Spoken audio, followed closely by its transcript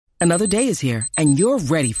Another day is here, and you're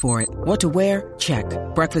ready for it. What to wear? Check.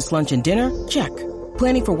 Breakfast, lunch, and dinner? Check.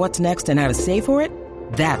 Planning for what's next and how to save for it?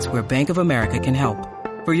 That's where Bank of America can help.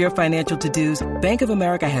 For your financial to-dos, Bank of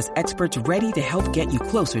America has experts ready to help get you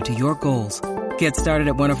closer to your goals. Get started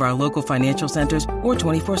at one of our local financial centers or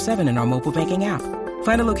 24/7 in our mobile banking app.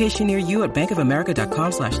 Find a location near you at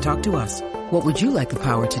bankofamerica.com/talktous. What would you like the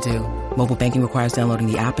power to do? Mobile banking requires downloading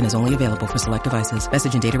the app and is only available for select devices.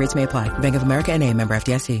 Message and data rates may apply. Bank of America N.A., member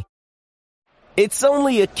FDIC. It's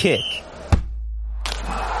only a kick,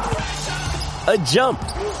 a jump,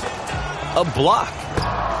 a block.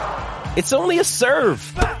 It's only a serve.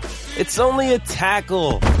 It's only a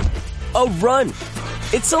tackle, a run.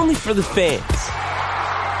 It's only for the fans.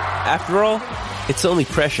 After all, it's only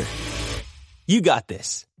pressure. You got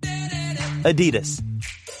this. Adidas.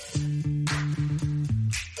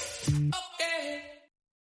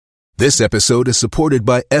 This episode is supported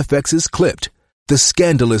by FX's Clipped, the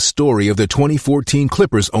scandalous story of the 2014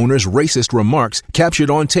 Clippers owner's racist remarks captured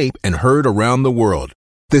on tape and heard around the world.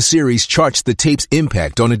 The series charts the tape's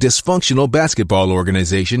impact on a dysfunctional basketball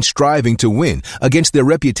organization striving to win against their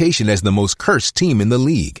reputation as the most cursed team in the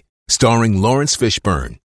league. Starring Lawrence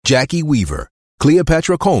Fishburne, Jackie Weaver,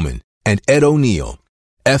 Cleopatra Coleman, and Ed O'Neill.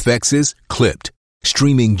 FX's Clipped,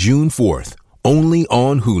 streaming June 4th, only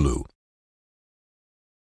on Hulu.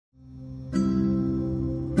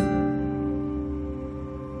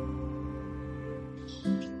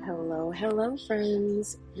 Hello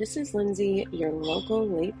friends, this is Lindsay, your local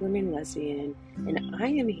late blooming lesbian, and I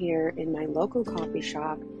am here in my local coffee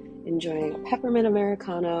shop enjoying a peppermint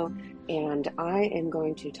Americano, and I am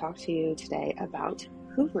going to talk to you today about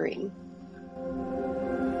hoovering.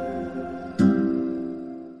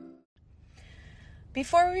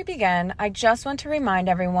 Before we begin, I just want to remind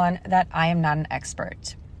everyone that I am not an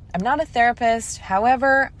expert. I'm not a therapist.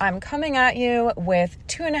 However, I'm coming at you with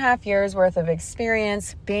 2.5 years worth of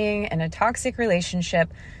experience being in a toxic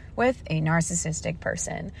relationship with a narcissistic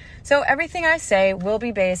person. So everything I say will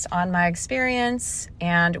be based on my experience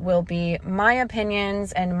and will be my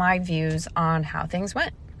opinions and my views on how things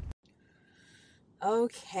went.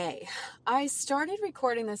 Okay, I started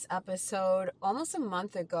recording this episode almost a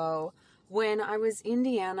month ago when I was in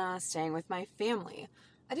Indiana staying with my family.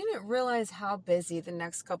 I didn't realize how busy the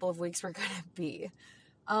next couple of weeks were going to be.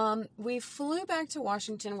 We flew back to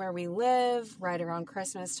Washington where we live right around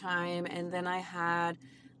Christmas time, and then I had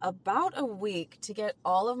about a week to get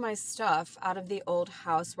all of my stuff out of the old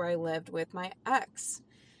house where I lived with my ex.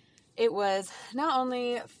 It was not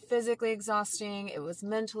only physically exhausting, it was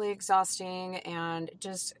mentally exhausting and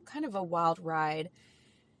just kind of a wild ride.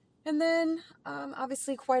 And then,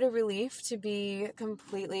 obviously, quite a relief to be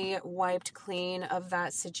completely wiped clean of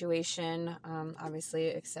that situation, obviously,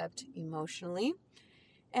 except emotionally.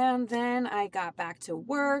 And then I got back to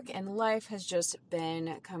work, and life has just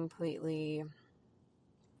been completely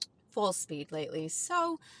full speed lately.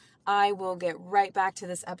 So I will get right back to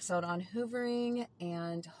this episode on hoovering,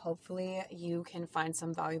 and hopefully you can find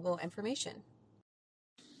some valuable information.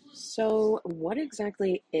 So, what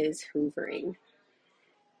exactly is hoovering?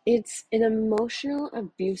 It's an emotional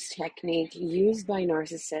abuse technique used by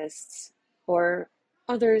narcissists or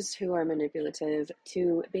others who are manipulative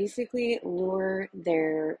to basically lure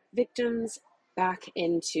their victims back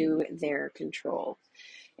into their control.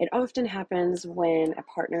 It often happens when a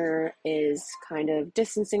partner is kind of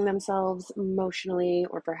distancing themselves emotionally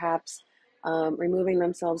or perhaps removing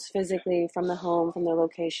themselves physically from the home, from the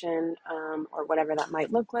location, or whatever that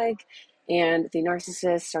might look like. And the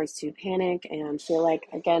narcissist starts to panic and feel like,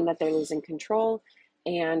 again, that they're losing control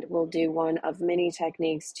and will do one of many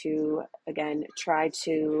techniques to, again, try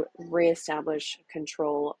to reestablish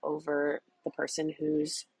control over the person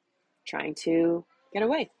who's trying to get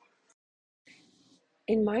away.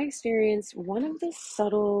 In my experience, one of the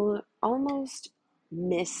subtle, almost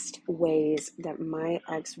missed ways that my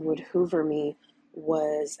ex would hoover me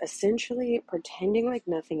was essentially pretending like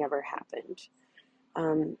nothing ever happened.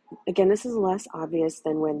 Again, this is less obvious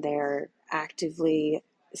than when they're actively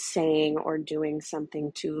saying or doing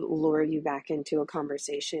something to lure you back into a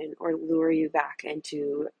conversation or lure you back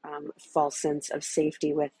into false sense of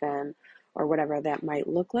safety with them or whatever that might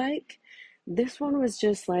look like. This one was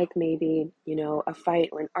just like maybe, a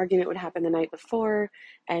fight or an argument would happen the night before,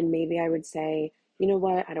 and maybe I would say, you know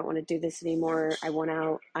what, I don't want to do this anymore. I want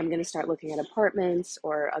out. I'm going to start looking at apartments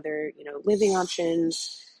or other, living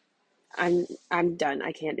options. I'm done.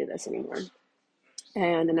 I can't do this anymore.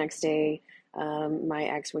 And the next day, my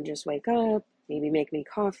ex would just wake up, maybe make me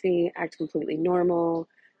coffee, act completely normal,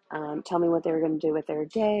 tell me what they were going to do with their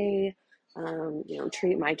day,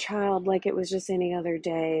 treat my child like it was just any other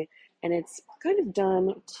day. And it's kind of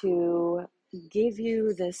done to give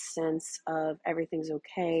you this sense of everything's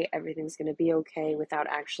okay, everything's going to be okay, without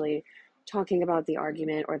actually talking about the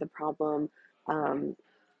argument or the problem,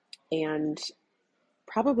 and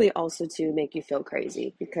probably also to make you feel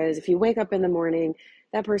crazy. Because if you wake up in the morning,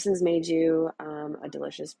 that person's made you a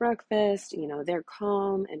delicious breakfast, they're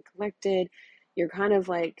calm and collected, you're kind of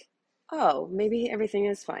like, oh, maybe everything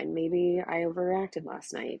is fine. Maybe I overreacted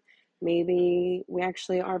last night. Maybe we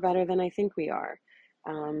actually are better than I think we are.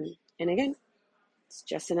 And again, it's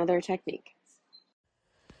just another technique.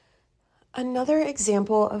 Another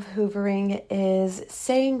example of hoovering is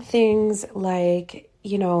saying things like,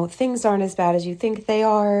 things aren't as bad as you think they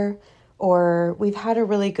are, or we've had a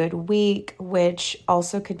really good week, which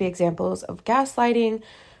also could be examples of gaslighting.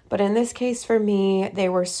 But in this case, for me, they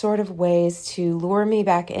were sort of ways to lure me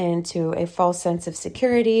back into a false sense of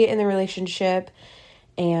security in the relationship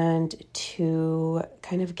and to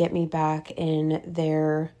kind of get me back in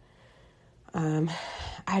their,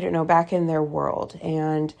 back in their world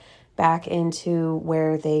and back into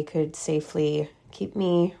where they could safely keep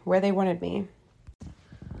me where they wanted me.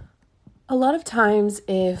 A lot of times,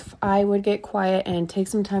 if I would get quiet and take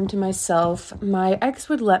some time to myself, my ex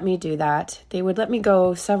would let me do that. They would let me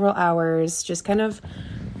go several hours, just kind of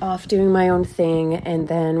off doing my own thing. And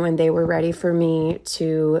then when they were ready for me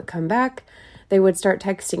to come back, they would start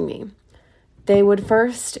texting me. They would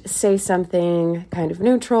first say something kind of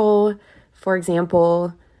neutral. For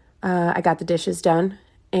example, I got the dishes done.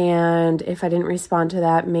 And if I didn't respond to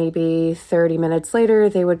that, maybe 30 minutes later,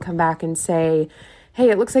 they would come back and say, hey,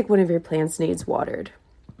 it looks like one of your plants needs watered.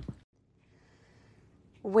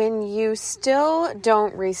 When you still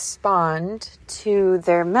don't respond to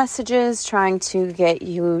their messages, trying to get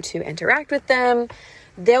you to interact with them,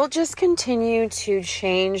 they'll just continue to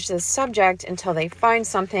change the subject until they find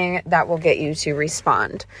something that will get you to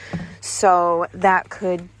respond. So that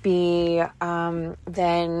could be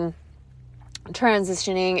then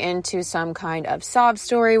transitioning into some kind of sob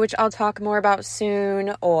story, which I'll talk more about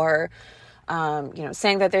soon, or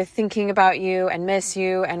saying that they're thinking about you and miss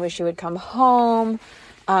you and wish you would come home.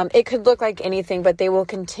 It could look like anything, but they will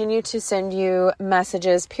continue to send you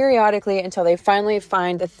messages periodically until they finally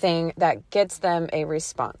find the thing that gets them a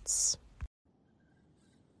response.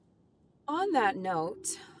 On that note,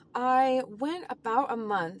 I went about a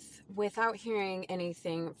month without hearing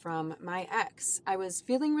anything from my ex. I was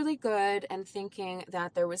feeling really good and thinking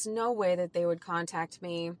that there was no way that they would contact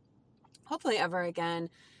me, hopefully ever again,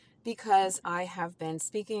 because I have been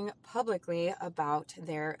speaking publicly about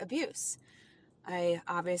their abuse. I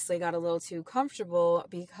obviously got a little too comfortable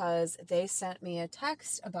because they sent me a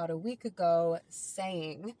text about a week ago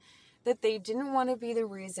saying that they didn't want to be the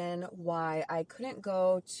reason why I couldn't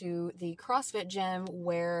go to the CrossFit gym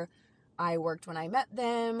where I worked when I met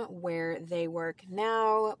them, where they work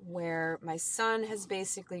now, where my son has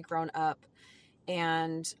basically grown up.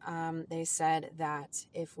 And they said that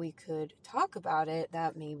if we could talk about it,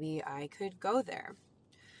 that maybe I could go there.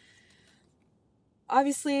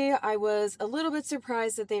 Obviously, I was a little bit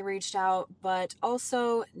surprised that they reached out, but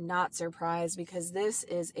also not surprised because this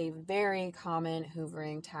is a very common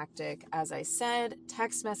hoovering tactic. As I said,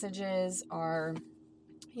 text messages are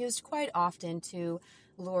used quite often to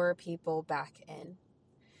lure people back in.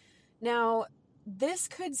 Now, this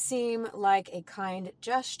could seem like a kind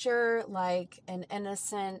gesture, like an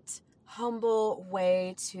innocent, humble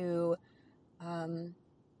way to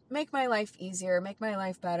make my life easier, make my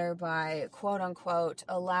life better by, quote unquote,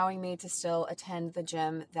 allowing me to still attend the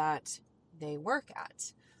gym that they work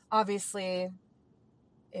at. Obviously,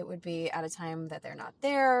 it would be at a time that they're not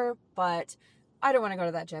there, but I don't want to go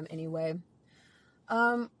to that gym anyway.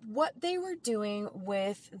 What they were doing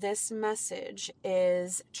with this message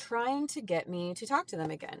is trying to get me to talk to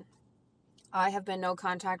them again. I have been no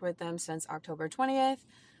contact with them since October 20th.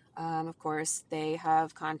 Of course, they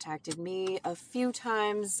have contacted me a few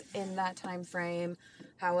times in that time frame.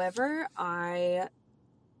 However, I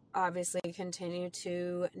obviously continue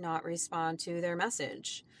to not respond to their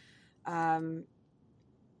message.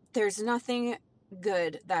 There's nothing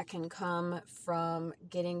good that can come from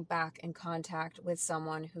getting back in contact with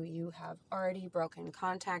someone who you have already broken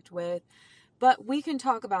contact with. But we can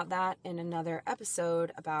talk about that in another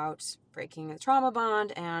episode about breaking the trauma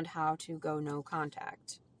bond and how to go no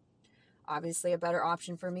contact. Obviously, a better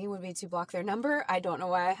option for me would be to block their number. I don't know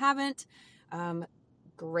why I haven't.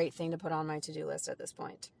 Great thing to put on my to-do list at this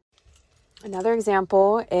point. Another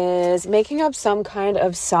example is making up some kind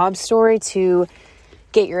of sob story to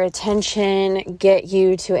get your attention, get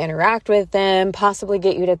you to interact with them, possibly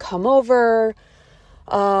get you to come over.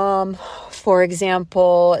 For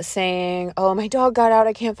example, saying, oh, my dog got out.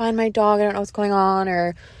 I can't find my dog. I don't know what's going on.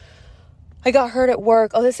 Or I got hurt at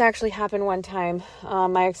work. Oh, this actually happened one time.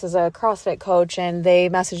 My ex is a CrossFit coach, and they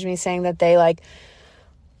messaged me saying that they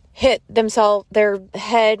hit their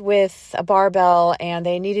head with a barbell, and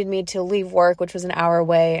they needed me to leave work, which was an hour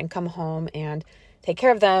away, and come home and take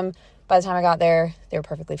care of them. By the time I got there, they were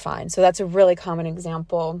perfectly fine. So that's a really common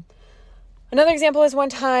example. Another example is one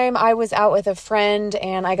time I was out with a friend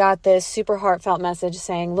and I got this super heartfelt message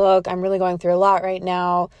saying, look, I'm really going through a lot right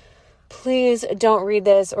now. Please don't read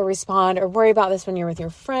this or respond or worry about this when you're with your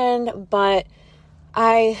friend, but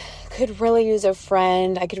I could really use a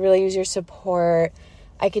friend. I could really use your support.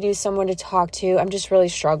 I could use someone to talk to. I'm just really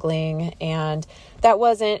struggling. And that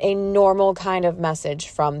wasn't a normal kind of message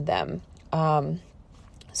from them.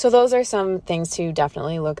 So those are some things to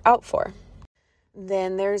definitely look out for.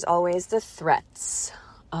 Then there's always the threats.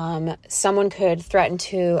 Someone could threaten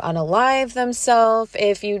to unalive themselves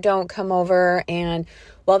if you don't come over. And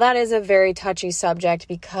while that is a very touchy subject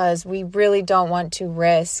because we really don't want to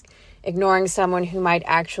risk ignoring someone who might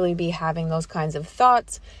actually be having those kinds of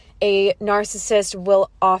thoughts, a narcissist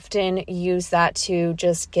will often use that to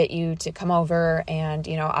just get you to come over. And,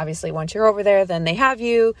 obviously once you're over there, then they have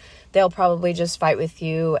you. They'll probably just fight with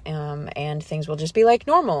you, and things will just be like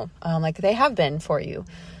normal, like they have been for you.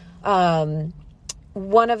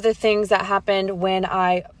 One of the things that happened when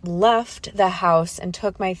I left the house and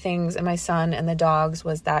took my things and my son and the dogs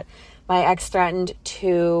was that my ex threatened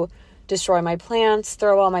to destroy my plants,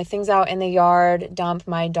 throw all my things out in the yard, dump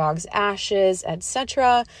my dog's ashes,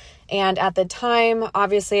 etc. And at the time,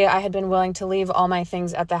 obviously, I had been willing to leave all my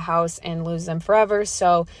things at the house and lose them forever.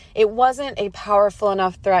 So it wasn't a powerful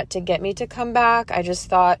enough threat to get me to come back. I just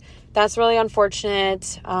thought that's really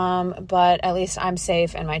unfortunate, but at least I'm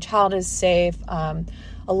safe and my child is safe. A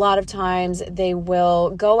lot of times they will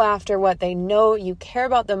go after what they know you care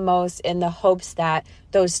about the most in the hopes that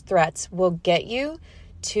those threats will get you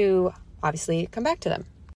to obviously come back to them.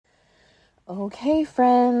 Okay,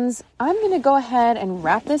 friends, I'm going to go ahead and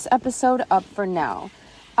wrap this episode up for now.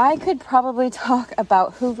 I could probably talk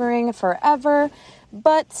about hoovering forever,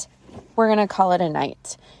 but we're going to call it a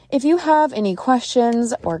night. If you have any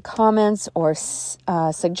questions or comments or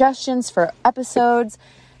suggestions for episodes,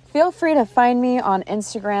 feel free to find me on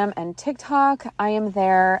Instagram and TikTok. I am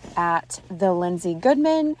there at The Lindsay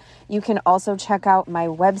Goodman. You can also check out my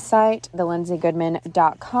website,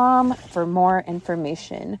 thelindsaygoodman.com, for more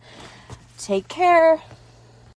information. Take care.